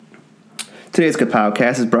Today's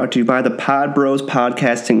Kapowcast is brought to you by the Pod Bros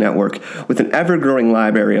Podcasting Network. With an ever-growing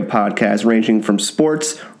library of podcasts ranging from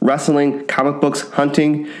sports, wrestling, comic books,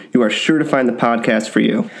 hunting, you are sure to find the podcast for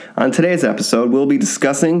you. On today's episode, we'll be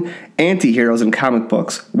discussing anti-heroes in comic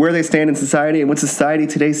books, where they stand in society, and would society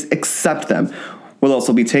today accept them. We'll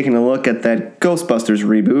also be taking a look at that Ghostbusters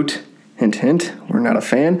reboot. Hint, hint, we're not a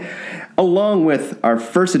fan. Along with our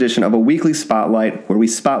first edition of a weekly spotlight, where we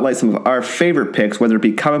spotlight some of our favorite picks, whether it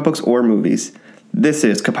be comic books or movies. This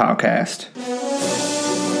is Kapowcast.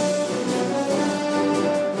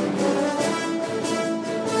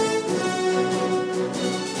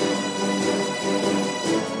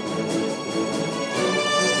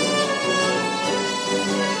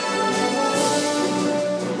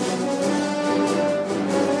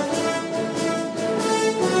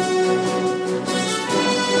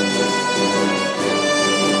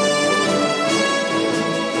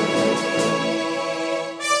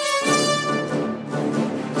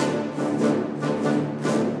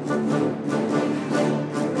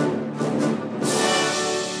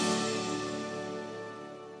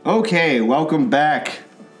 Okay, welcome back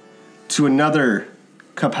to another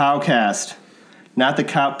Kapowcast. Not the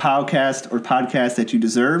Kapowcast or podcast that you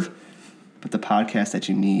deserve, but the podcast that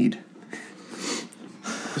you need.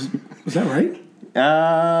 Was that right?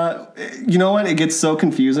 You know what? It gets so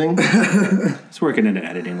confusing. It's working into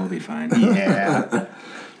editing. We'll be fine. Yeah.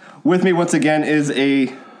 With me once again is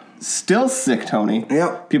a still sick Tony.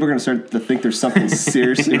 Yep. People are going to start to think there's something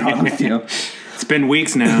seriously wrong with you. It's been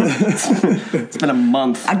weeks now. It's been a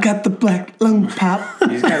month. I got the black lung pop.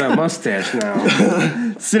 He's got a mustache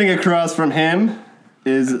now. Sitting across from him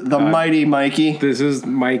is the mighty Mikey. This is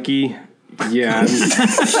Mikey. Yeah,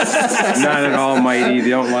 not at all mighty.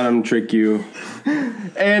 Don't let him trick you.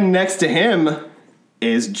 And next to him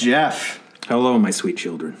is Jeff Hello, my sweet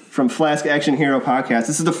children. from Flask Action Hero Podcast.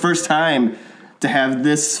 This is the first time to have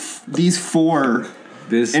these four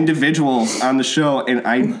individuals on the show, and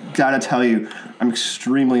I gotta tell you, I'm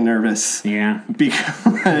extremely nervous. Yeah.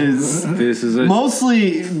 Because This is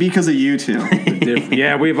mostly because of you two.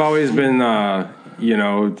 yeah. We've always been,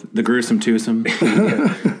 The gruesome twosome.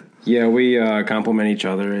 yeah. We compliment each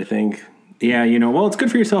other. I think. Yeah, well, it's good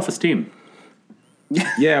for your self-esteem.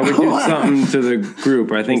 Yeah, we do something to the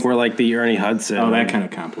group. I think we're like the Ernie Hudson. Oh, that kind of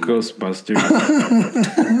compliment. Ghostbusters.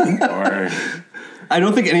 Or I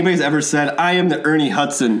don't think anybody's ever said, I am the Ernie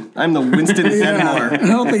Hudson. I'm the Winston Sedmore I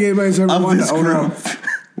don't think anybody's ever of wanted this to own group. up.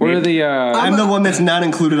 we're the. I'm the one that's not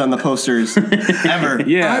included on the posters, ever.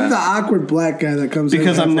 Yeah. I'm the awkward black guy that comes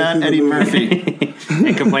Because in I'm halfway not through the Eddie movie. Murphy.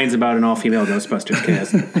 And complains about an all-female Ghostbusters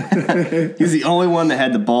cast. He's the only one that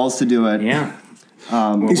had the balls to do it. Yeah.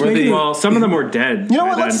 He's making it- Well, some of them were dead. You know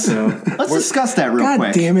by what? then, Let's discuss that real God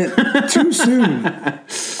quick. damn it. Too soon.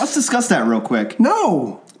 Let's discuss that real quick.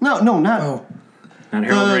 No. No, not. Oh. Not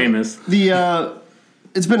Harold Ramis.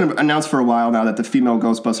 It's been announced for a while now that the female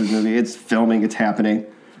Ghostbusters movie, it's filming, it's happening.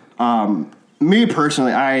 Me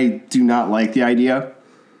personally, I do not like the idea.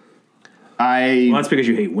 Well, that's because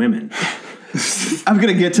you hate women. I'm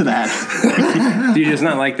gonna get to that. Do you just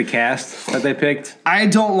not like the cast that they picked? I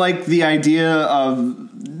don't like the idea of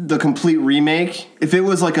the complete remake. If it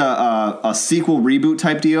was like a sequel reboot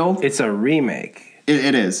type deal, It's a remake.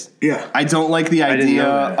 it is. Yeah. I don't like the didn't idea know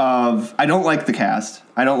that. of. I don't like the cast.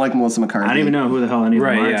 I don't like Melissa McCarthy. I don't even know who the hell any of them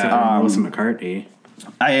Right, are yeah. except for Melissa McCarthy.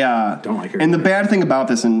 I Don't like her. And the bad thing about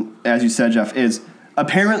this, and as you said, Jeff, is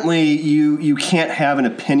apparently you can't have an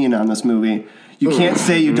opinion on this movie. You can't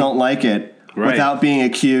say you don't like it Right. without being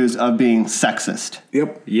accused of being sexist,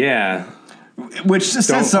 Yep. Yeah. which says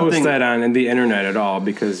Don't something. post that on the internet at all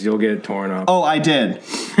because you'll get torn up. Oh, I did.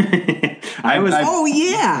 I was. Oh,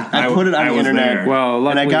 yeah. I put it on I the was internet. there. Well,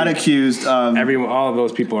 and I luckily- got accused of. All of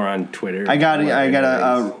those people are on Twitter. I got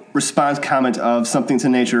a response comment of something to the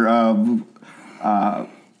nature of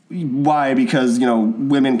why, because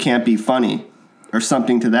women can't be funny or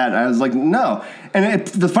something to that. I was like, no. And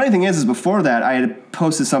the funny thing is before that I had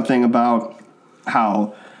posted something about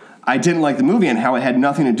how I didn't like the movie and how it had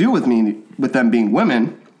nothing to do with them being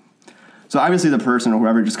women. So obviously the person or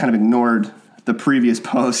whoever just kind of ignored the previous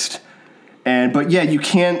post. But yeah, you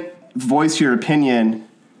can't voice your opinion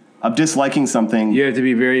of disliking something. You have to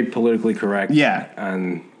be very politically correct. Yeah.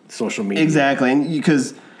 On social media. Exactly, and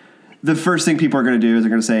because the first thing people are going to do is they're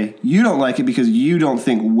going to say, you don't like it because you don't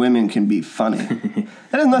think women can be funny. That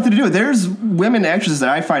has nothing to do with it. There's women actresses that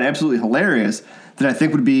I find absolutely hilarious that I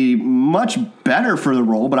think would be much better for the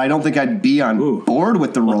role, but I don't think I'd be on board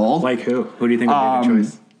with the role. Like who? Who do you think would be a good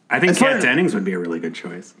choice? I think as far Kat as- Dennings would be a really good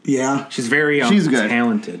choice. Yeah. She's very She's good.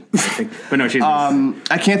 talented, I think. But no, she's...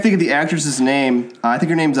 I can't think of the actress's name. I think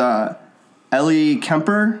her name's Ellie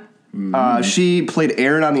Kemper. She played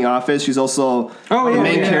Erin on The Office. She's also the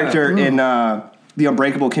main character in The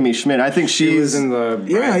Unbreakable Kimmy Schmidt. I think She was she's in the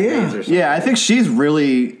Bridesmaids or something. I think she's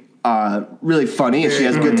really really funny, and she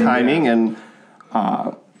has good timing. And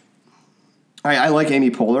I like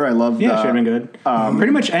Amy Poehler. I love. Yeah, she'd have been good.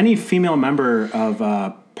 Pretty much any female member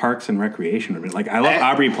of Parks and Recreation would be like. I love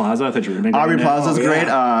Aubrey Plaza. I thought you were going to. Aubrey Plaza's great.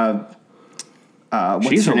 What's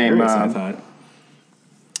She's her name? hilarious, I thought.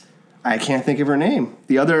 I can't think of her name.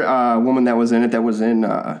 The other woman that was in it, that was in.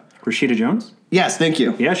 Rashida Jones? Yes, thank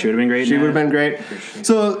you. Yeah, she would have been great. She would have been great.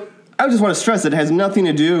 So I just want to stress that it has nothing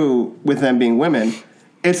to do with them being women.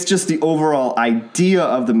 It's just the overall idea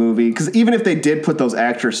of the movie. Because even if they did put those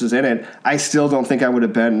actresses in it, I still don't think I would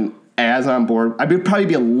have been as on board. I would probably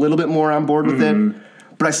be a little bit more on board with it,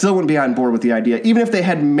 but I still wouldn't be on board with the idea. Even if they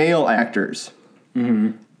had male actors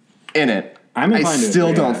in it, I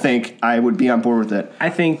still don't think I would be on board with it.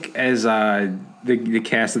 I think as the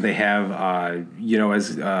cast that they have,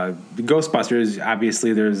 as the Ghostbusters,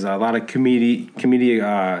 obviously there's a lot of comedians,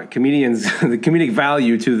 the comedic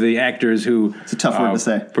value to the actors who it's a tough word to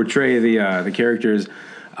say, portray the characters.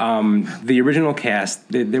 The original cast,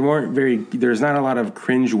 they weren't very. There's not a lot of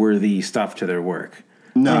cringeworthy stuff to their work.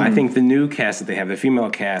 No, I think the new cast that they have, the female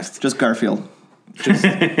cast, just Garfield. Just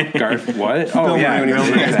Garth? What? Oh,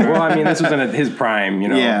 yeah. Well, I mean, this was in his prime.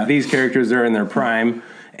 Yeah. These characters are in their prime,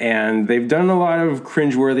 and they've done a lot of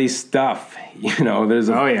cringeworthy stuff. There's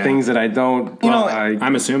things that I don't.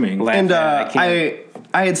 I'm assuming. And I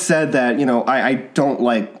had said that I don't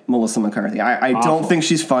like Melissa McCarthy. I don't think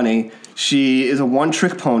she's funny. She is a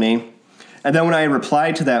one-trick pony. And then when I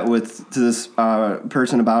replied to that to this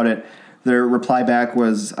person about it, their reply back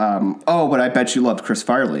was, but I bet you loved Chris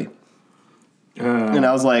Farley. And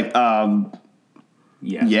I was like,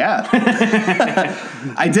 yeah.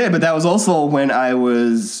 I did, but that was also when I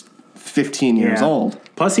was 15 years old.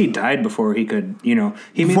 Plus, he died before he could,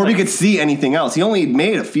 before we could see anything else. He only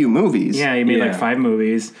made a few movies. Yeah, he made like 5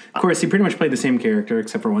 movies. Of course, he pretty much played the same character,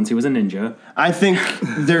 except for once he was a ninja. I think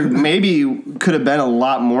there maybe could have been a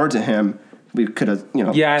lot more to him. We could have,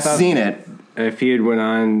 seen it. If he had went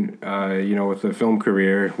on, with a film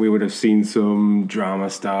career, we would have seen some drama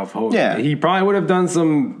stuff. He probably would have done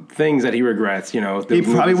some things that he regrets. He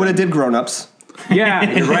probably would have did Grown Ups. Yeah,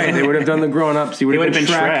 you're right. They would have done the Grown Ups. He would have been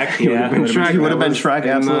Shrek. He would have been Shrek. He would have been Shrek.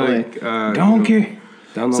 Absolutely. Donkey.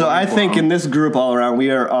 So I think in this group all around,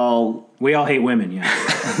 we all hate women. Yeah.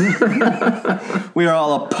 We are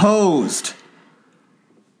all opposed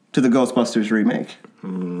to the Ghostbusters remake.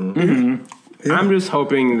 Mm-hmm. Yeah. I'm just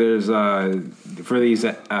hoping there's for these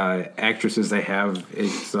actresses they have,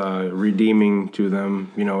 it's redeeming to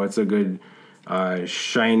them. It's a good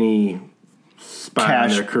shiny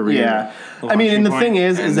spot in their career. Yeah, I mean, and the thing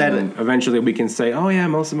is that eventually we can say, oh yeah,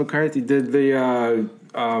 Melissa McCarthy did the.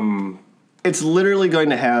 It's literally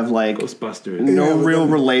going to have like Ghostbusters. No real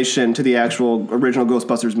relation to the actual original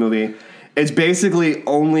Ghostbusters movie. It's basically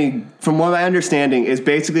only, from what my understanding, is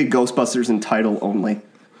basically Ghostbusters in title only.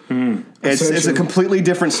 It's a completely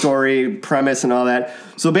different story, premise, and all that.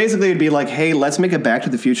 So basically, it'd be like, hey, let's make a Back to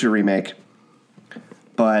the Future remake,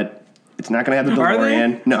 but it's not going to have the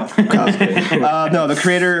DeLorean. No, no. The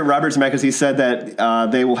creator Robert Zemeckis said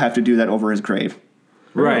that they will have to do that over his grave.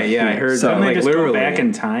 Right? Yeah, I heard. So that. Like, just literally go back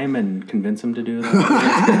in time and convince him to do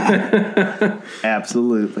that.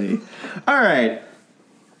 Absolutely. All right.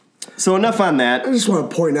 So enough on that. I just want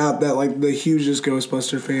to point out that like the hugest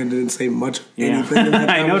Ghostbuster fan didn't say much anything. In that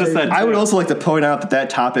I noticed that too. I would also like to point out that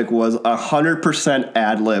topic was 100%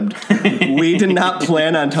 ad-libbed. We did not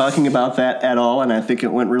plan on talking about that at all, and I think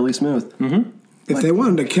it went really smooth. Mm-hmm. If they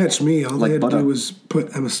wanted to catch me, all they had to do was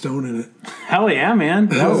put Emma Stone in it. Hell yeah, man!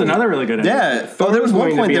 That was another really good idea. Yeah. Oh, there was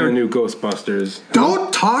one point there. The new Ghostbusters.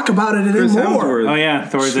 Don't talk about it anymore. Oh yeah,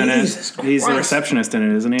 Thor's in it. He's the receptionist in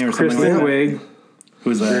it, isn't he? Or Chris something like Wig.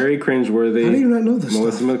 Who's that? Very cringeworthy. How do you not know this?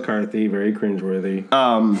 Melissa McCarthy, very cringeworthy.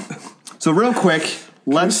 So real quick,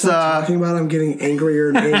 let's talking about. I'm getting angrier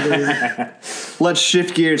and angrier. Let's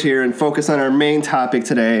shift gears here and focus on our main topic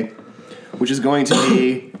today, which is going to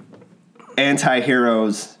be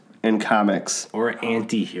anti-heroes in comics, or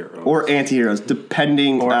anti-heroes,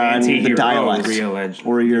 depending on the dialect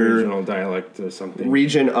or your regional dialect or something.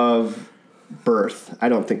 Region of birth. I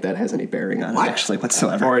don't think that has any bearing on it actually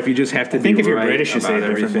whatsoever. Or if you just have to think if you're British, you say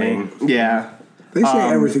everything. Yeah. They say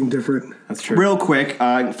everything different. That's true. Real quick,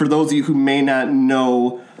 for those of you who may not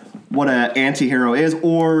know what an anti-hero is,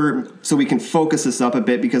 or so we can focus this up a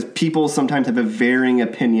bit because people sometimes have a varying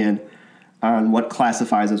opinion on what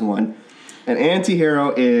classifies as one. An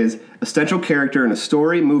anti-hero is a central character in a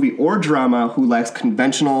story, movie, or drama who lacks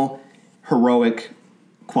conventional heroic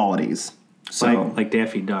qualities. So like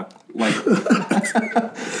Daffy Duck. like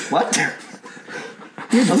what?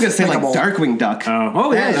 I was gonna say like Darkwing Duck.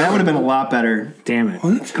 Oh yeah, that would have been a lot better. damn it.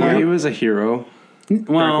 What? Well, he was a hero.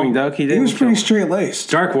 Well, Darkwing Duck, he He didn't was pretty kill. straight laced.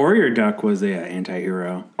 Dark Warrior Duck was the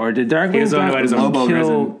anti-hero. Or did Darkwing He was the one who Duck had his own Lobo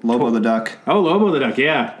kill? Lobo the Duck. Oh, Lobo the Duck,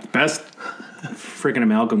 yeah. Best freaking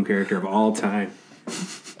amalgam character of all time.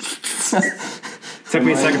 Took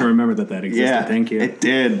me a second to remember that existed. Yeah, Thank you. It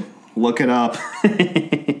did. Look it up.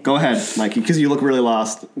 Go ahead, Mikey, because you look really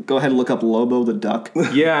lost. Go ahead and look up Lobo the Duck.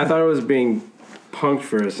 Yeah, I thought it was being punked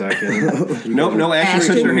for a second. Nope, no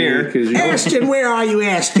action picture here. Ashton, where are you,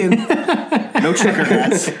 Ashton? No trucker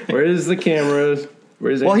hats. Where's the cameras?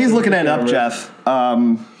 Where's Well, he's looking it up, Jeff.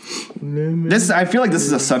 I feel like this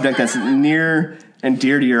is a subject that's near and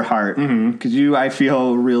dear to your heart because you, I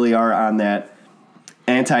feel, really are on that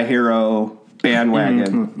anti-hero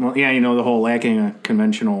bandwagon. Well, yeah, the whole lacking a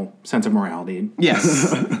conventional sense of morality.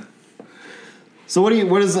 Yes. So what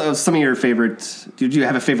is some of your favorites? Did you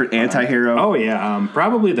have a favorite anti-hero? Oh, yeah.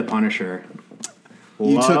 Probably the Punisher.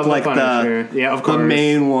 You Love took like Punisher. Yeah, of course. the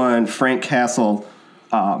main one, Frank Castle.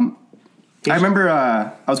 I remember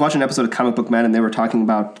I was watching an episode of Comic Book Men, and they were talking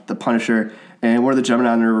about the Punisher, and one of the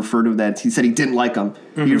gentlemen on there referred to that. He said he didn't like him.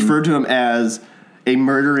 He referred to him as a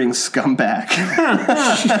murdering scumbag.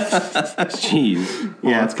 Jeez.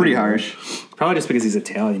 Yeah, it's pretty harsh. Probably just because he's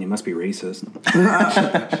Italian. He must be racist.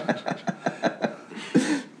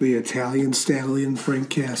 The Italian stallion, Frank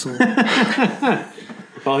Castle.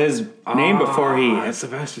 Well, his name before he...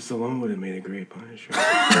 Sylvester Stallone would have made a great Punisher.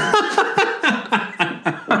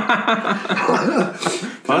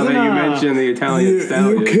 Now that you mentioned the Italian You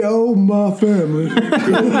stallion. killed my family.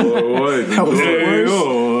 That was the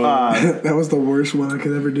worst. That was the worst one I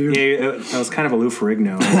could ever do. Yeah, that was kind of a Lou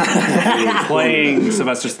Ferrigno. Playing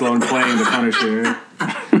Sylvester Stallone, playing the Punisher.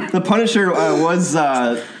 The Punisher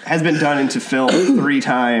has been done into film 3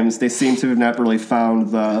 times. They seem to have not really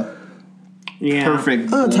found the perfect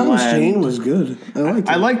Thomas blend. Jane was good.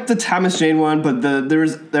 I liked the Thomas Jane one, but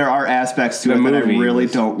there are aspects to The it that I movie really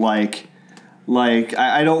was- don't like. Like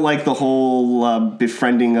I don't like the whole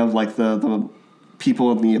befriending of like the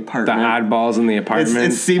people in the The apartment. oddballs in the apartment.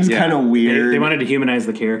 It seems kind of weird. They wanted to humanize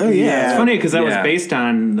the character. Oh, yeah. It's funny because that was Yeah. based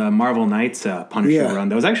on the Marvel Knights Punisher Yeah. run.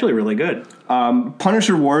 That was actually really good.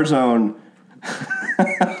 Punisher Warzone,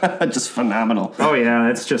 just phenomenal. Oh, yeah.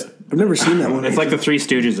 It's just... I've never seen that one. It's like the Three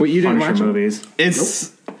Stooges of you didn't watch Punisher them? movies.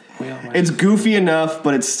 It's goofy enough,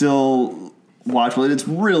 but it's still watchable. It's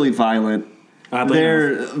really violent. Oddly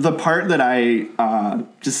enough. The part that I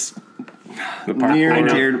just The parkour. near and I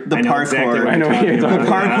know- dear the I know parkour. exactly what I know what you're The talking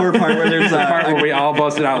about. parkour part where there's The part where we all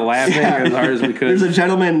busted out laughing as hard as we could. there's a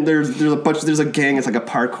gentleman. There's a gang. It's like a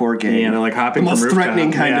parkour gang. Yeah, they're like hopping the most from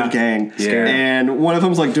threatening rooftop. kind Yeah. of gang. Yeah. And one of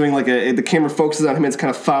them's like doing like the camera focuses on him. It's kind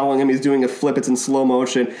of following him. He's doing a flip. It's in slow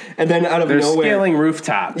motion. And then out of They're nowhere, scaling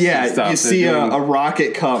rooftops. yeah, and stuff. you They're see doing- a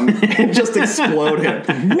rocket come and just explode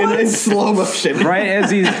him in slow motion. right as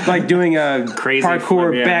he's like doing a Crazy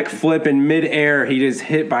parkour flip, yeah. backflip in midair, he just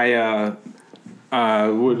hit by a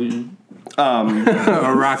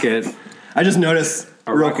rocket, I just noticed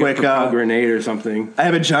a real rocket quick. propelled grenade or something. I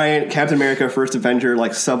have a giant Captain America First Avenger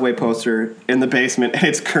like subway poster in the basement, and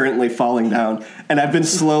it's currently falling down. And I've been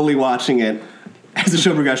slowly watching it as the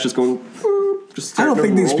show progresses, just going. Just I don't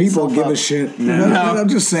starting think to these roll people give itself a up. shit. I'm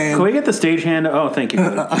just saying. Can we get the stagehand? Oh, thank you.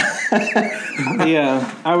 Yeah,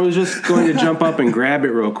 I was just going to jump up and grab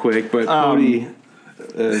it real quick, but Cody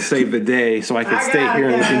saved the day, so I could stay here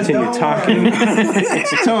and continue talking,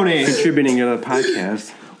 Tony, contributing to the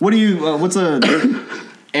podcast. what do you? What's a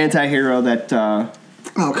anti-hero that?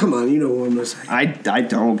 Oh, come on. You know what I'm going to say. I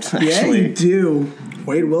don't Yeah, you actually. do.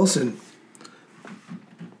 Wade Wilson.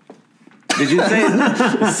 Did you say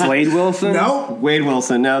Slade Wilson? No. Wade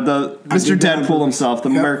Wilson. Now the Mr. did not. Deadpool himself, the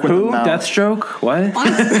merc with Who? the mouth. Deathstroke? What?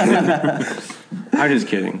 I'm just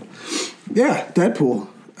kidding. Yeah, Deadpool.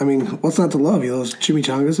 I mean, what's not to love? He loves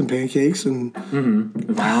chimichangas and pancakes and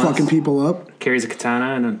fucking people up Carries a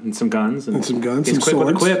katana and some guns. and some guns, He's some quick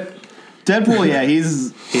with a swords. quip. Deadpool, yeah,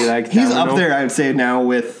 he's like he's domino? up there. I would say now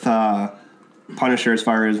with Punisher as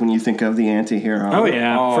far as when you think of the anti-hero. Oh,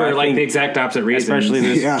 yeah. Oh, for I like think- the exact opposite reasons. Especially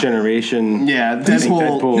this Yeah. generation. Yeah, I think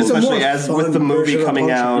Deadpool, He's a especially more as with fun the movie version of coming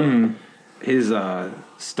Punisher. out, His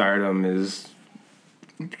stardom is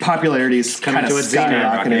popularity is Coming kind of to its zenith,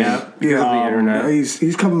 skyrocketing. yeah. because of the internet.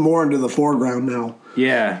 He's coming more into the foreground now.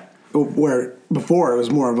 Yeah. Where before it was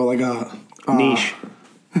more of a niche.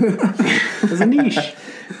 It's a niche.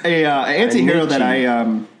 A anti-hero that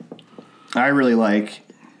Nietzsche. I really like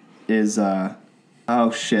is oh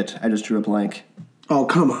shit, I just drew a blank. Oh,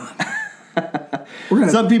 come on. We're gonna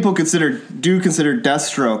Some people consider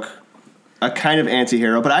Deathstroke a kind of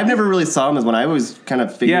anti-hero, but I've never really saw him as one. I always kind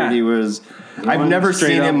of figured he was. I've never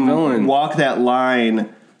seen him walk that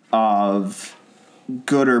line of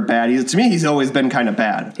good or bad. To me, he's always been kind of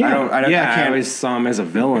bad. I always saw him as a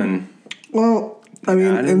villain. Well, I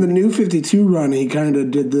mean, in the New 52 run, he kind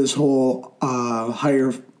of did this whole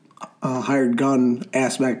hired gun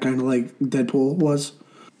aspect, kind of like Deadpool was.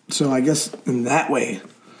 So I guess in that way,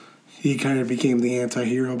 he kind of became the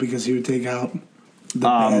anti-hero because he would take out the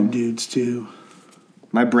bad dudes too.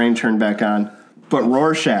 My brain turned back on. But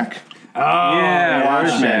Rorschach.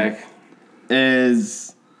 Rorschach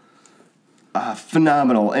is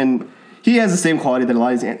phenomenal. And he has the same quality that a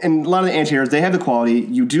lot of the anti-heroes, they have the quality,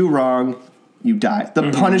 you do wrong, you die.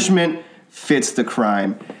 The punishment fits the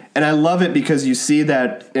crime. And I love it because you see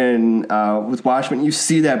that in with Watchmen, you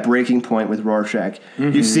see that breaking point with Rorschach.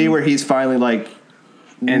 You see where he's finally like,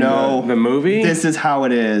 no, the movie? This is how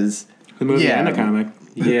it is. The movie and the comic.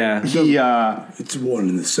 Yeah. It's one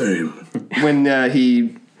and the same. When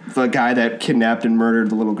the guy that kidnapped and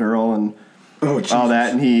murdered the little girl and all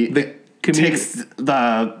that, and he takes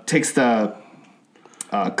the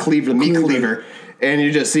meat cleaver, and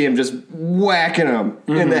you just see him just whacking him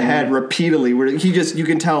in the head repeatedly. Where you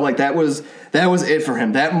can tell like that was it for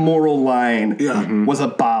him. That moral line was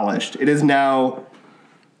abolished. It is now,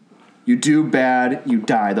 you do bad, you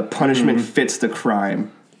die. The punishment fits the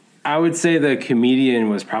crime. I would say the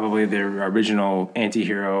comedian was probably the original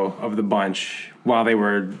anti-hero of the bunch while they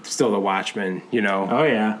were still the Watchmen, you know. Oh,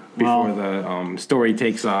 yeah. Before the story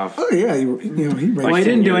takes off. Oh, yeah. He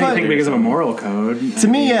didn't do anything because of a moral code. To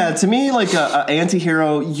me, like a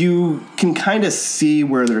anti-hero, you can kind of see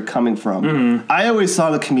where they're coming from. I always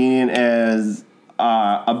saw the comedian as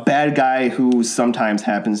a bad guy who sometimes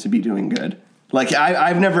happens to be doing good. Like,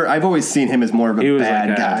 I've always seen him as more of a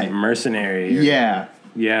bad guy. Mercenary.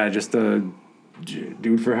 Yeah, just a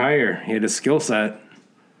dude for hire. He had a skill set.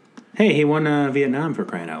 Hey, he won Vietnam, for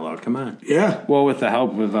crying out loud. Come on. Yeah. Well, with the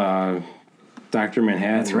help with Dr.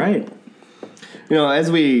 Manhattan. That's right. You know,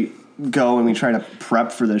 as we go and we try to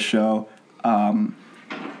prep for this show,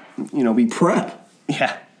 we prep.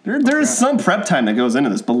 Yeah. There is some prep time that goes into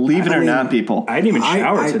this, believe it or not, people. I didn't even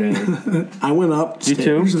shower today. I went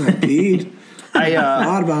upstairs and I peed. I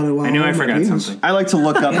thought about it. I knew I forgot something. I like to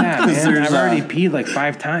look up because I've already peed like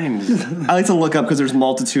 5 times. I like to look up because there's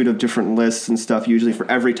multitude of different lists and stuff. Usually for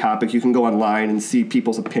every topic, you can go online and see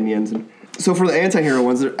people's opinions. And so for the anti-hero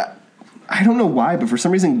ones, I don't know why, but for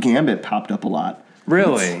some reason Gambit popped up a lot.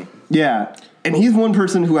 Really? Yeah, and he's one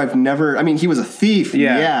person who I've never. I mean, he was a thief,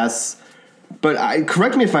 yes, but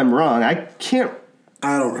correct me if I'm wrong. I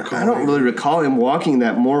don't really recall him walking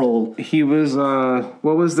that moral. He was,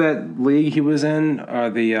 what was that league he was in?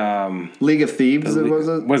 The League of Thieves,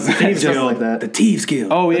 was the Thieves Guild? Like that. The Thieves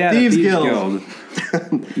Guild. Oh, yeah, the Thieves Guild.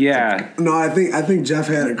 Yeah. No, I think Jeff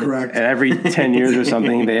had it correct. And every 10 years or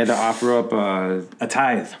something, they had to offer up a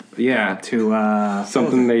tithe. Yeah. To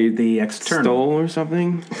something the external. Stole or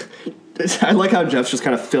something. I like how Jeff's just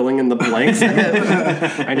kind of filling in the blanks.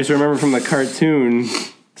 I just remember from the cartoon,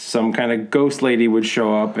 some kind of ghost lady would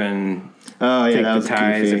show up and take the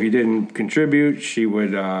tithes. If you didn't contribute, she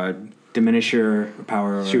would diminish your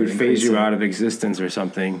power. She would phase you out of existence or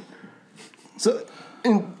something. So,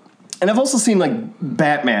 and I've also seen like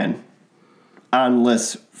Batman on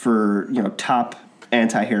lists for top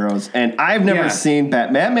anti-heroes, and I've never seen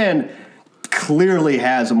Batman. Clearly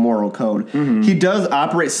has a moral code. He does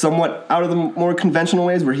operate somewhat out of the more conventional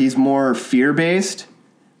ways where he's more fear-based,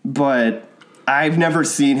 but I've never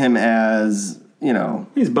seen him as,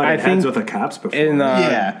 He's butted heads with the cops before. In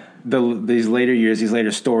these later years, these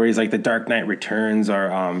later stories, like The Dark Knight Returns,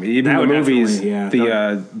 or even the movies,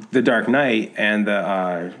 The Dark Knight and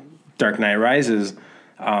the Dark Knight Rises,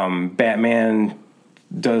 Batman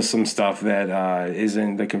does some stuff that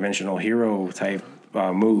isn't the conventional hero type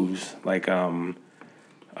moves. Like,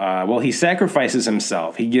 he sacrifices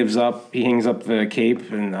himself. He hangs up the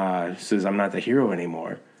cape and says, "I'm not the hero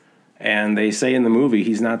anymore." And they say in the movie,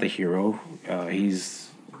 he's not the hero. He's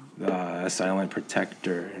a silent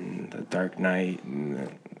protector in The Dark Knight. You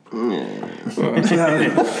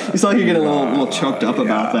saw you get a little choked up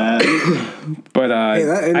about that. But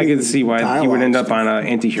I can see why he would end up on an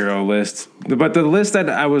anti-hero list. But the list that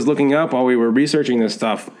I was looking up while we were researching this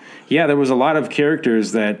stuff, there was a lot of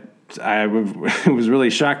characters that I was really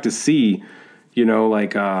shocked to see.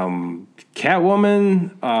 Like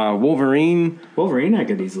Catwoman, Wolverine. Wolverine, I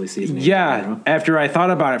could easily see. After I thought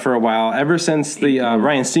about it for a while, ever since the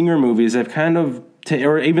Ryan Singer movies, they've kind of,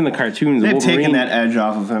 or even the cartoons, they've taken that edge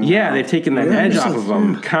off of him. Yeah, they've taken that edge off of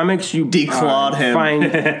him. Comics, you declawed him.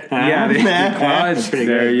 They declawed.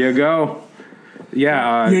 There you go.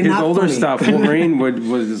 Yeah, You're his not older funny. stuff, Wolverine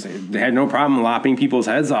had no problem lopping people's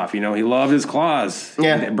heads off. You know, he loved his claws.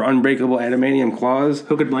 Yeah. Unbreakable adamantium claws.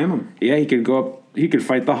 Who could blame him? Yeah, he could go up. He could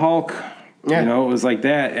fight the Hulk. Yeah. You know, it was like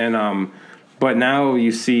that. And but now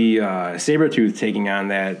you see Sabretooth taking on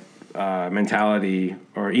that mentality,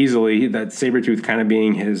 or easily that Sabretooth kind of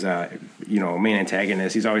being his main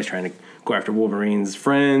antagonist. He's always trying to go after Wolverine's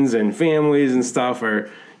friends and families and stuff, or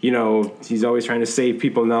he's always trying to save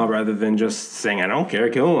people now rather than just saying, I don't care,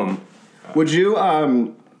 kill him. Would you,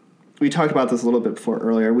 we talked about this a little bit before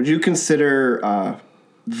earlier, would you consider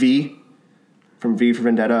V from V for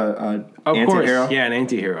Vendetta Of anti-hero? course, yeah, an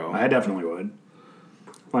anti-hero. I definitely would.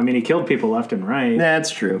 Well, I mean, he killed people left and right. That's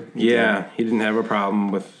true. Yeah, he didn't have a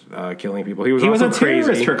problem with killing people. He was He was also a terrorist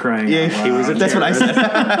crazy. for crying Yeah, out loud. He was a That's what I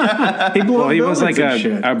said. He blew Well, up he was like buildings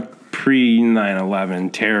and shit. a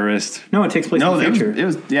pre-9/11 terrorist. No, it takes place No, in the it future.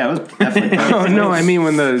 was definitely. Oh no, I mean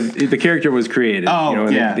when the character was created. Oh,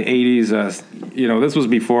 in yeah. the 80s. This was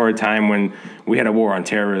before a time when we had a war on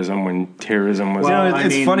terrorism. When terrorism was Well, I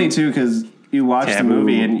It's mean, funny too because you watch the taboo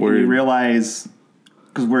movie and you word. realize,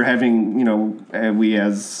 because we're having, we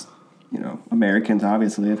as Americans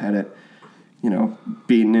obviously have had it,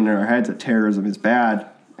 beaten into our heads that terrorism is bad,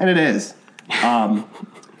 and it is.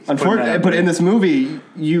 Unfortunately, but in this movie,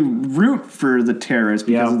 you root for the terrorists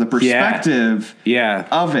because Yeah. of the perspective yeah.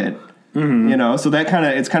 of it. So that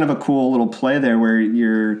it's kind of a cool little play there where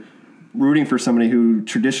you're rooting for somebody who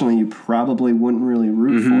traditionally you probably wouldn't really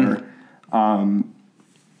root for.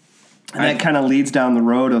 And that kind of leads down the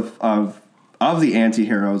road of the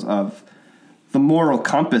anti-heroes, of the moral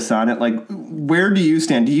compass on it. Like, where do you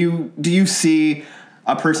stand? Do you see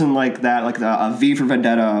a person like that, like a V for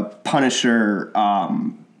Vendetta, Punisher,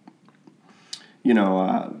 Deathstroke,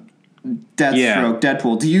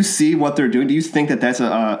 Deadpool? Do you see what they're doing? Do you think that that's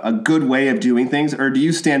a good way of doing things, or do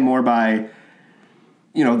you stand more by,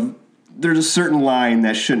 there's a certain line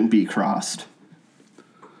that shouldn't be crossed?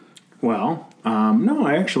 Well, no,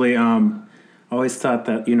 I actually always thought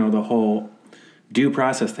that, the whole due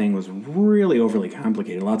process thing was really overly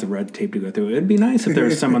complicated. Lots of red tape to go through. It'd be nice if there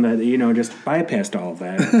was someone that, just bypassed all of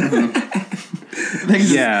that.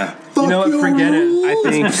 Yeah. You know what? Forget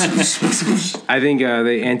it. I think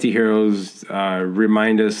the anti-heroes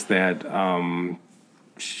remind us that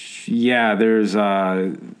there's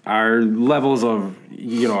our levels of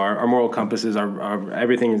our moral compasses, our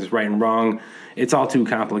everything is right and wrong. It's all too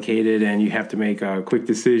complicated, and you have to make a quick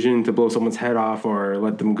decision to blow someone's head off or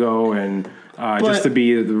let them go, and just to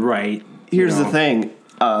be right. Here's the thing.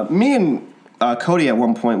 Me and Cody at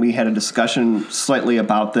one point, we had a discussion slightly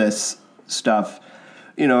about this stuff,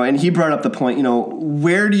 and he brought up the point,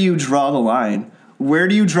 where do you draw the line? Where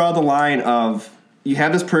do you draw the line of, you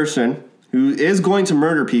have this person who is going to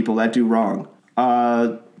murder people that do wrong.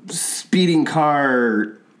 Speeding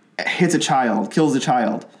car hits a child, kills a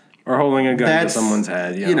child. Or holding a gun to someone's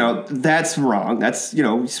head. That's wrong. That's,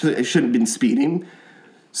 it shouldn't have been speeding.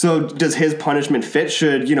 So does his punishment fit?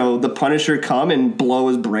 Should, the Punisher come and blow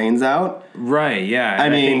his brains out? Right, yeah. I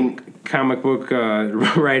And mean, think comic book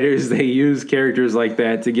writers, they use characters like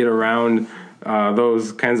that to get around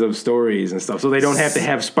those kinds of stories and stuff. So they don't have to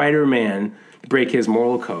have Spider-Man break his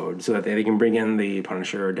moral code, so that they can bring in the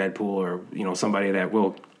Punisher or Deadpool or, somebody that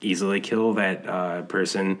will easily kill that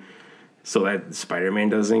person, so that Spider-Man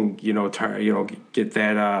doesn't, get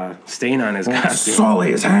that stain on his costume.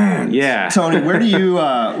 Sully his hands. Yeah. Tony, where do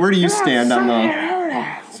you stand on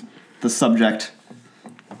the subject?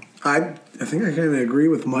 I think I kind of agree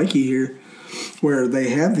with Mikey here, where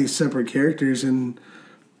they have these separate characters and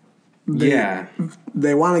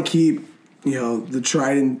they want to keep the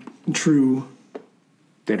tried and true,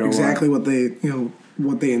 They don't exactly what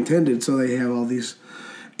they intended. So they have all these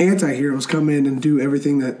anti-heroes come in and do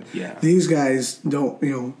everything that these guys don't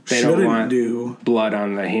shouldn't do. Blood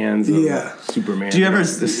on the hands of Superman. Do you ever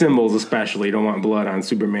the symbols especially? You don't want blood on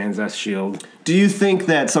Superman's shield. Do you think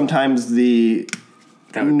that sometimes the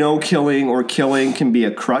no killing or killing can be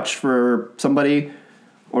a crutch for somebody,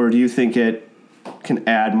 or do you think it can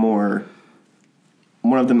add more?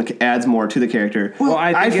 One of them adds more to the character. Well,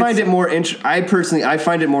 I find it more. I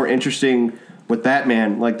find it more interesting with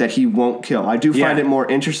Batman, like that he won't kill. I do find it more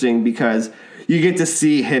interesting because you get to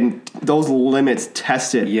see him, those limits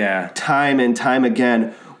tested time and time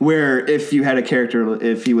again, where if you had a character,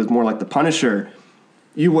 if he was more like the Punisher,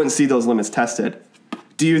 you wouldn't see those limits tested.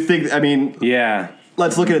 Do you think,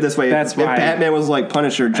 let's look at it this way. That's if why Batman was like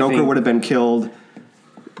Punisher, Joker would have been killed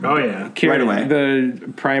Oh, yeah. right away.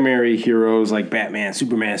 The primary heroes like Batman,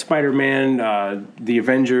 Superman, Spider-Man, the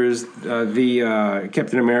Avengers, the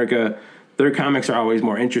Captain America, their comics are always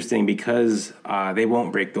more interesting because they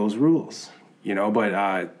won't break those rules.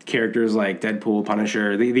 But characters like Deadpool,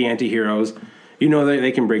 Punisher, the anti-heroes,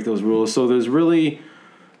 they can break those rules. So there's really,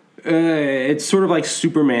 it's sort of like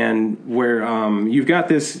Superman, where you've got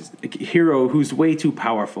this hero who's way too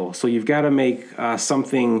powerful. So you've got to make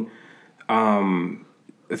something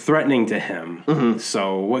threatening to him. Mm-hmm.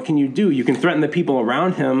 So what can you do? You can threaten the people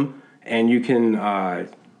around him, and you can,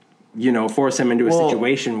 force him into a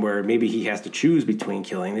situation where maybe he has to choose between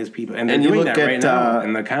killing these people. And they're doing that right now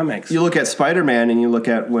in the comics. You look at Spider-Man, and you look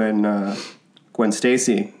at when Gwen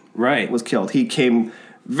Stacy was killed. He came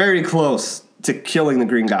very close to killing the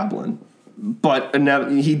Green Goblin, but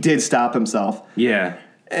he did stop himself. Yeah.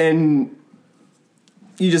 And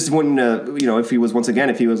you just wouldn't, if he was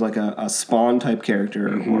like a Spawn type character,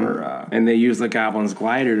 or and they used the Goblin's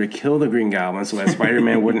glider to kill the Green Goblin so that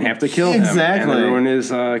Spider-Man wouldn't have to kill him and ruin his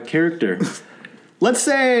character. Let's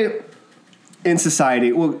say in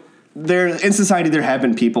society, there have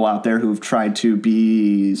been people out there who've tried to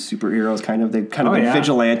be superheroes, kind of. They've kind of been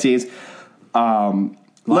vigilantes. A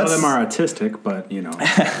lot of them are autistic, but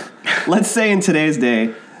Let's say in today's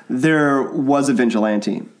day there was a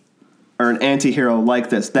vigilante or an anti-hero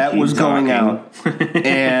like this that was going out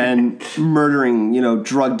and murdering,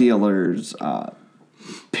 drug dealers,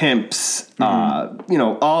 pimps,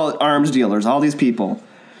 all arms dealers, all these people.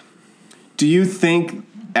 Do you think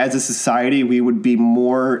as a society we would be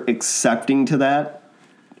more accepting to that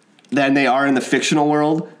than they are in the fictional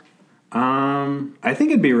world? I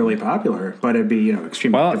think it'd be really popular, but it'd be,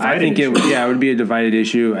 extremely divided. I think it would be a divided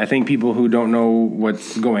issue. I think people who don't know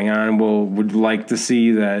what's going on would like to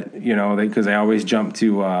see that, because they always jump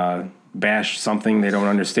to bash something they don't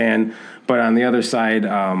understand. But on the other side,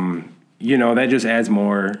 that just adds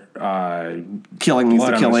more killing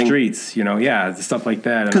blood on the streets. Stuff like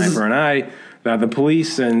that. An eye for an eye. The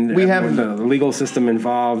police and the legal system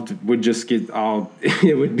involved would just get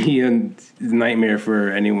it would be a nightmare for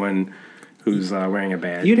anyone who's wearing a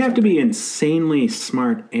badge. You'd have to be insanely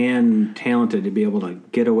smart and talented to be able to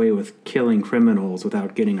get away with killing criminals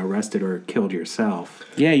without getting arrested or killed yourself.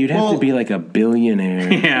 Yeah, you'd have to be like a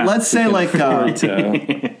billionaire. Yeah. Let's say like hide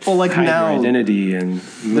now your identity and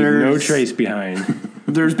no trace behind.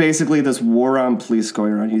 There's basically this war on police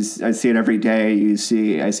going around. I see it every day. I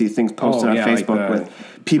see things posted on Facebook with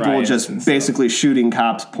people just basically shooting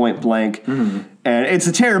cops point blank, and it's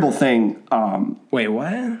a terrible thing. Wait,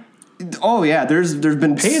 what? Oh yeah, there's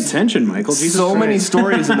been pay attention, Michael. Jesus so Christ. many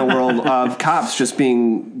stories in the world of cops just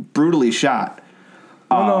being brutally shot.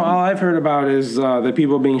 All I've heard about is the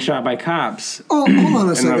people being shot by cops. Oh, hold on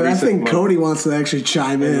a second. I think Cody wants to actually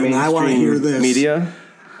chime in, and I want to hear this. Media.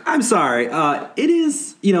 I'm sorry. It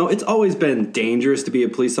is, it's always been dangerous to be a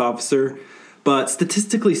police officer, but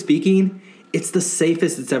statistically speaking, it's the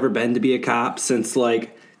safest it's ever been to be a cop since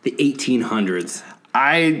like the 1800s.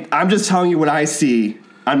 I'm just telling you what I see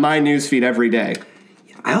on my newsfeed every day.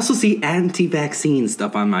 I also see anti-vaccine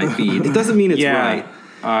stuff on my feed. It doesn't mean it's right.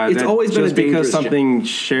 It's always been just a dangerous because something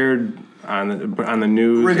shared on the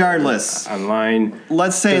news, regardless, online.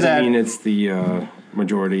 Let's say doesn't mean it's the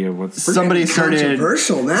majority of what's somebody started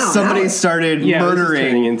controversial now. Somebody started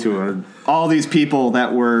murdering into all these people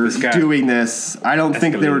that were doing this. I don't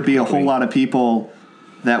think there would be a whole lot of people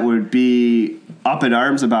that would be up in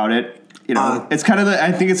arms about it. It's kind of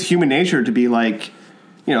I think it's human nature to be like,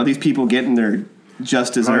 these people getting their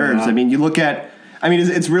just deserves. I mean, you look at. I mean,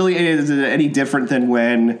 it's really is it any different than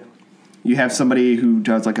when you have somebody who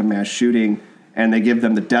does like a mass shooting and they give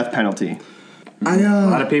them the death penalty. A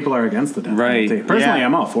lot of people are against the death penalty. Personally,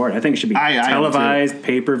 I'm all for it. I think it should be televised,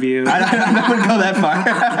 pay-per-view. I wouldn't go that far.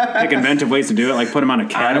 Like inventive ways to do it, like put them on a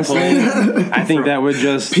catapult. I think that would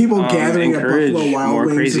just people gathering encourage at Buffalo Wild more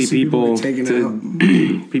Wings crazy people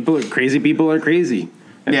to crazy people are crazy.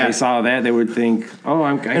 If they saw that, they would think, "Oh,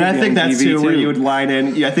 I think that's TV too where you would line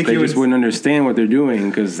in." Yeah, I think they just wouldn't understand what they're doing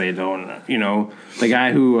because they don't. The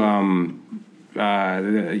guy who, when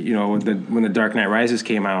the Dark Knight Rises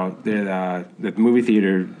came out, the movie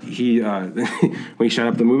theater, when he shut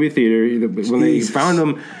up the movie theater, when they found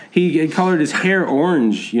him, he colored his hair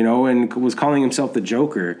orange, and was calling himself the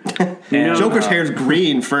Joker. And, Joker's hair's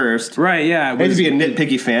green first. Right, yeah. He had to be a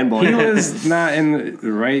nitpicky fanboy. He was not in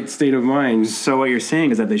the right state of mind. So what you're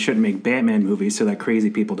saying is that they shouldn't make Batman movies so that crazy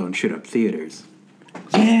people don't shoot up theaters.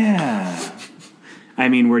 Yeah. I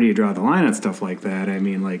mean, where do you draw the line on stuff like that? I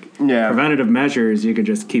mean, preventative measures, you could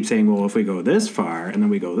just keep saying, well, if we go this far and then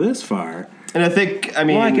we go this far. And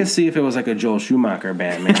I can see if it was like a Joel Schumacher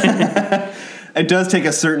Batman. It does take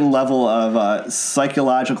a certain level of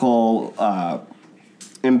psychological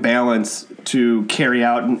imbalance to carry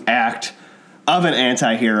out an act of an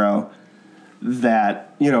anti-hero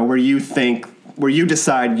that, where you think where you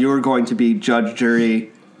decide you're going to be judge,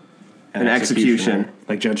 jury, and execution.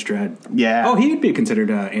 Like Judge Dredd. Yeah. Oh, he'd be considered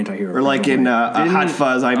an anti-hero. Or like in Hot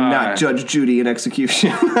Fuzz, I'm not Judge Judy in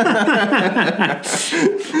execution.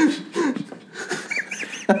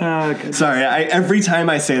 Sorry, every time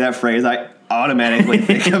I say that phrase, I automatically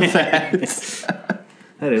think of that.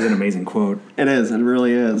 That is an amazing quote. It is. It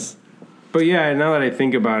really is. But yeah, now that I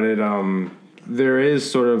think about it, there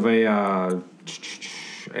is sort of a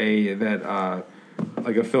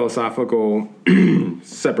philosophical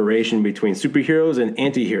separation between superheroes and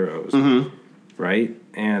anti-heroes, right?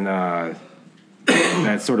 And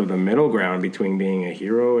that's sort of the middle ground between being a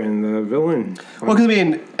hero and the villain. Well, because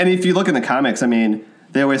and if you look in the comics,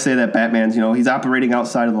 they always say that Batman's, he's operating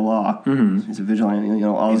outside of the law. Mm-hmm. He's a vigilante,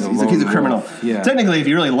 he's a criminal. Yeah. Technically, if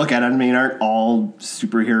you really look at it, aren't all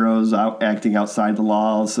superheroes acting outside the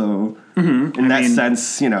law? So, in that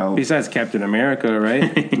sense, Besides Captain America,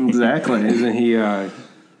 right? Exactly. Isn't he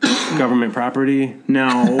government property?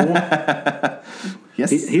 No. Yes.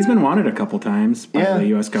 He's been wanted a couple times by the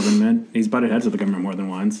U.S. government. He's butted heads with the government more than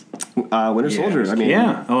once. Winter Soldier,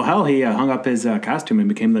 Yeah. Oh, hell, he hung up his costume and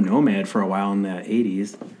became the Nomad for a while in the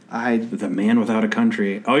 80s. The Man Without a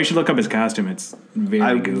Country. Oh, you should look up his costume. It's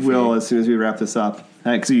very goofy. I will as soon as we wrap this up.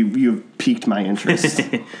 Because you've piqued my interest.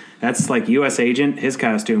 That's like U.S. Agent. His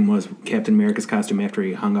costume was Captain America's costume after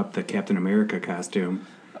he hung up the Captain America costume.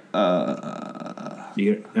 Never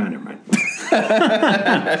mind.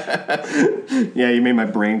 Yeah, you made my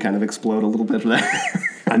brain kind of explode a little bit for that.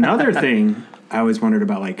 Another thing I always wondered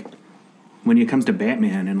about, when it comes to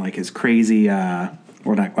Batman and his crazy, I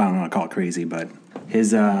don't want to call it crazy, but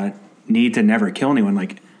his need to never kill anyone.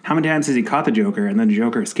 How many times has he caught the Joker and then the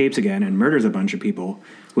Joker escapes again and murders a bunch of people?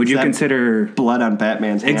 Would you consider blood on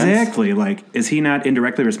Batman's hands? Exactly. Is he not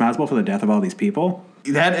indirectly responsible for the death of all these people?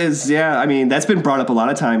 That is, yeah. That's been brought up a lot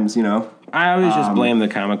of times. I always just blame the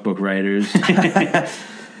comic book writers.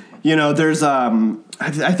 There's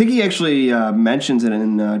I think he actually mentions it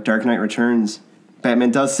in Dark Knight Returns. Batman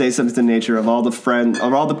does say something to the nature of all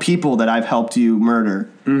the people that I've helped you murder,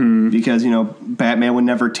 because Batman would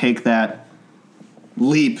never take that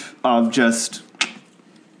leap of just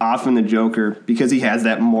offing the Joker because he has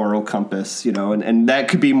that moral compass, and that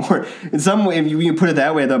could be more in some way. If you put it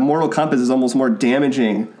that way, the moral compass is almost more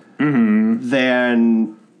damaging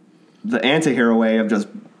than the anti-hero way of just,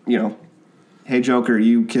 hey, Joker,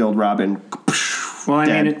 you killed Robin. Well,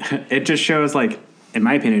 it just shows, in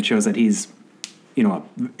my opinion, it shows that he's,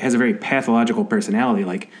 has a very pathological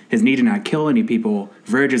personality. His need to not kill any people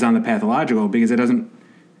verges on the pathological because it doesn't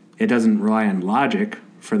rely on logic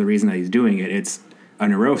for the reason that he's doing it. It's a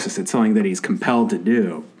neurosis. It's something that he's compelled to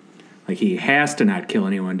do. He has to not kill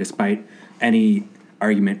anyone despite any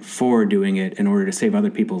argument for doing it in order to save other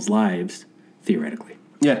people's lives, theoretically.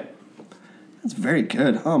 Yeah. That's very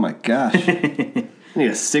good. Oh, my gosh. I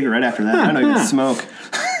need a cigarette after that. I don't even smoke.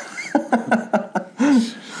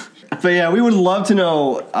 But, yeah, we would love to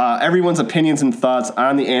know everyone's opinions and thoughts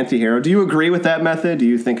on the anti-hero. Do you agree with that method? Do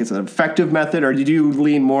you think it's an effective method? Or did you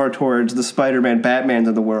lean more towards the Spider-Man, Batmans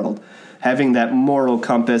of the world? Having that moral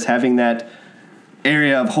compass, having that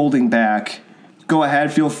area of holding back. Go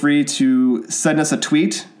ahead. Feel free to send us a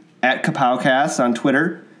tweet at KapowCast on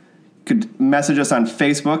Twitter. You could message us on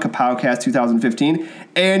Facebook, KapowCast 2015,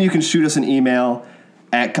 and you can shoot us an email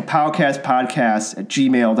at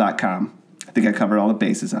kapowcastpodcast@gmail.com. I think I covered all the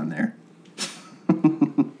bases on there.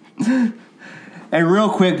 And real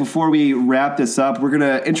quick, before we wrap this up, we're going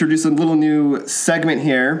to introduce a little new segment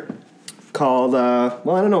here called, I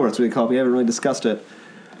don't know what it's really called. We haven't really discussed it.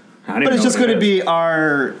 But it's just going to be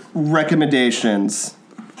our recommendations.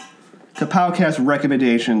 KapowCast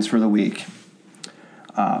recommendations for the week.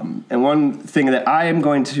 And one thing that I am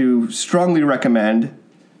going to strongly recommend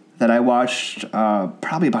that I watched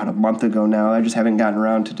probably about a month ago now, I just haven't gotten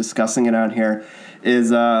around to discussing it on here,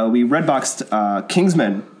 is we redboxed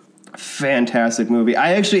Kingsman. Fantastic movie.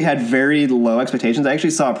 I actually had very low expectations. I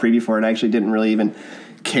actually saw a preview for it and I actually didn't really even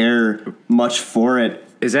care much for it.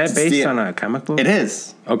 Is that based on a comic book? It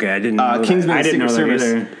is. Okay, I didn't know Kingsman that. I didn't know Secret that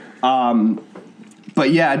Service. either.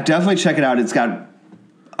 But yeah, definitely check it out. It's got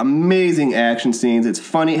amazing action scenes. It's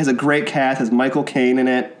funny. It has a great cast. It has Michael Caine in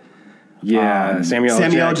it. Yeah, Samuel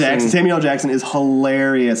L. Jackson. Samuel L. Jackson is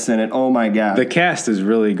hilarious in it. Oh my god. The cast is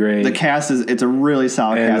really great. The cast it's a really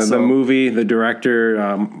solid and cast. the movie, the director,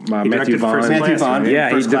 Matthew Vaughn. Matthew Vaughn.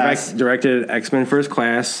 Yeah, First Class. directed X-Men First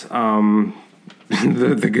Class,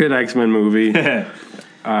 the good X-Men movie.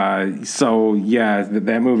 So yeah,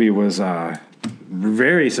 that movie was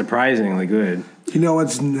very surprisingly good.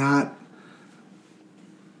 It's not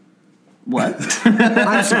What?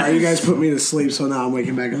 I'm sorry, you guys put me to sleep, so now I'm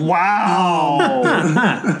waking back up. Wow.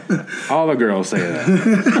 All the girls say that.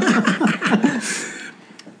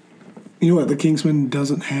 You know what the Kingsman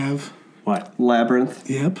doesn't have? What? Labyrinth.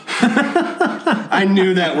 Yep. I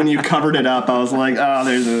knew that when you covered it up. I was like, oh,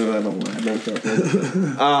 there's a labyrinth.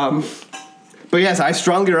 But yes, I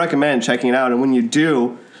strongly recommend checking it out. And when you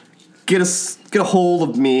do, get a hold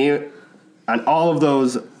of me on all of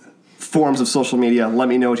those forms of social media. Let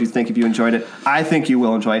me know what you think if you enjoyed it. I think you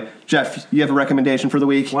will enjoy it. Jeff, you have a recommendation for the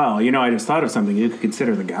week? Well, I just thought of something. You could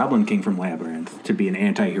consider the Goblin King from Labyrinth to be an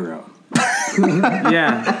anti-hero.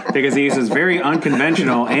 Yeah. Because he uses very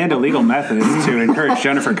unconventional and illegal methods to encourage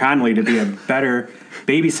Jennifer Connelly to be a better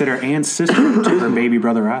babysitter and sister to her baby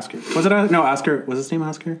brother Oscar. Was it? No, Oscar. Was his name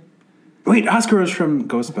Oscar? Wait, Oscar was from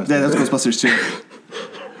Ghostbusters. Yeah, that's Ghostbusters too.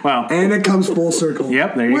 Well, And it comes full circle.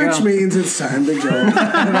 Yep, there you go. Which means it's time to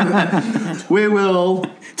go. We will.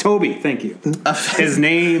 Toby, thank you. His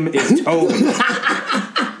name is Toby.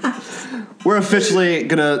 We're officially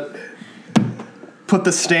gonna put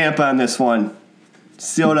the stamp on this one.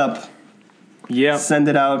 Seal it up. Yep. Send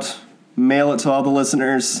it out. Mail it to all the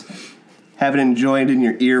listeners. Have it enjoyed in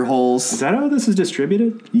your ear holes. Is that how this is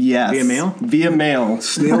distributed? Yes. Via mail? Via mail.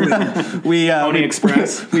 Snail mail We Pony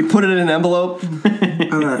Express. We put it in an envelope.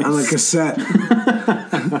 on a cassette.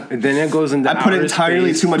 And then it goes into I put outer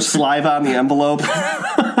entirely space. too much saliva on the envelope.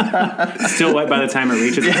 Still wet by the time it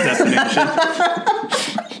reaches its destination.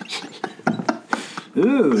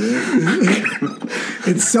 Ooh.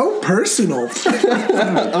 It's so personal. Seal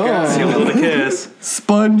it with a kiss.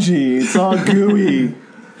 Spongy. It's all gooey.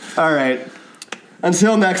 All right.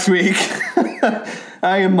 Until next week.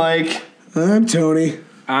 I am Mike. I'm Tony.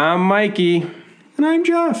 I'm Mikey. And I'm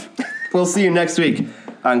Jeff. We'll see you next week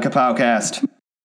on Kapowcast.